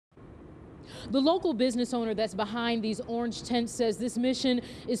The local business owner that's behind these orange tents says this mission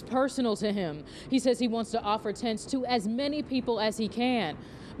is personal to him. He says he wants to offer tents to as many people as he can.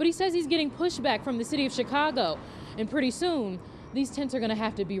 But he says he's getting pushback from the city of Chicago, and pretty soon these tents are going to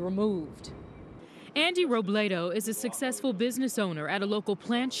have to be removed. Andy Robledo is a successful business owner at a local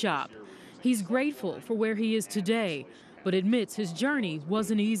plant shop. He's grateful for where he is today, but admits his journey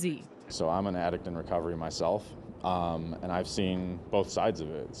wasn't easy. So I'm an addict in recovery myself, and I've seen both sides of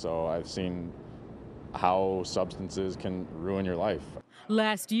it. So I've seen how substances can ruin your life.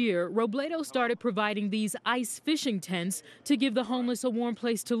 Last year, Robledo started providing these ice fishing tents to give the homeless a warm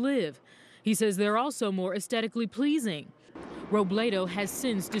place to live. He says they're also more aesthetically pleasing. Robledo has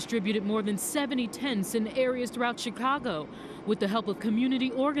since distributed more than 70 tents in areas throughout Chicago with the help of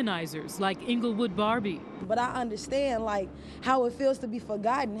community organizers like Inglewood Barbie. But I understand how it feels to be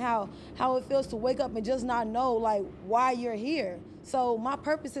forgotten, how it feels to wake up and just not know why you're here. So my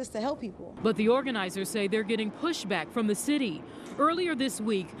purpose is to help people. But the organizers say they're getting pushback from the city. Earlier this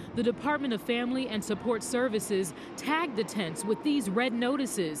week, the Department of Family and Support Services tagged the tents with these red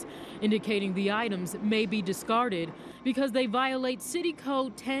notices, indicating the items may be discarded because they violate City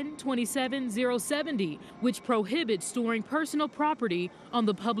Code 10-27070, which prohibits storing personal property on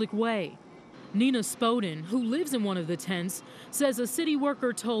the public way. Nina Spoden, who lives in one of the tents, says a city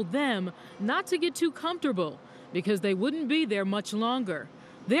worker told them not to get too comfortable because they wouldn't be there much longer.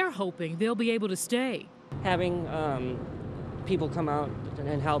 They're hoping they'll be able to stay. Having people come out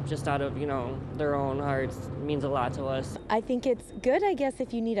and help just out of, their own hearts means a lot to us. I think it's good, I guess,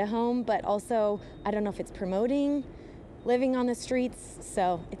 if you need a home, but also I don't know if it's promoting living on the streets,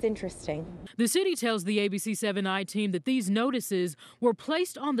 so it's interesting. The city tells the ABC7i team that these notices were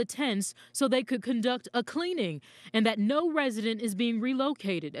placed on the tents so they could conduct a cleaning and that no resident is being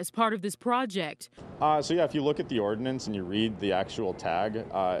relocated as part of this project. So yeah, if you look at the ordinance and you read the actual tag,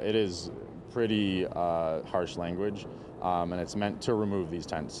 it is pretty harsh language, and it's meant to remove these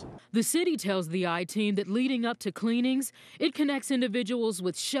tents. The city tells the I-Team that leading up to cleanings, it connects individuals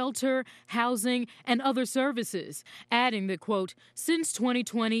with shelter, housing, and other services, adding that, quote, since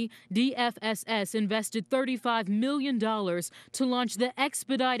 2020, DFSS invested $35 million to launch the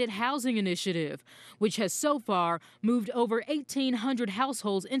Expedited Housing Initiative, which has so far moved over 1,800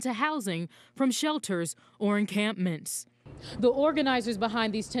 households into housing from shelters or encampments. The organizers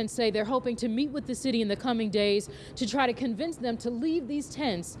behind these tents say they're hoping to meet with the city in the coming days to try to convince them to leave these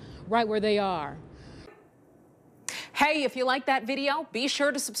tents right where they are. Hey, if you like that video, be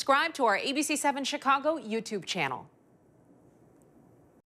sure to subscribe to our ABC7 Chicago YouTube channel.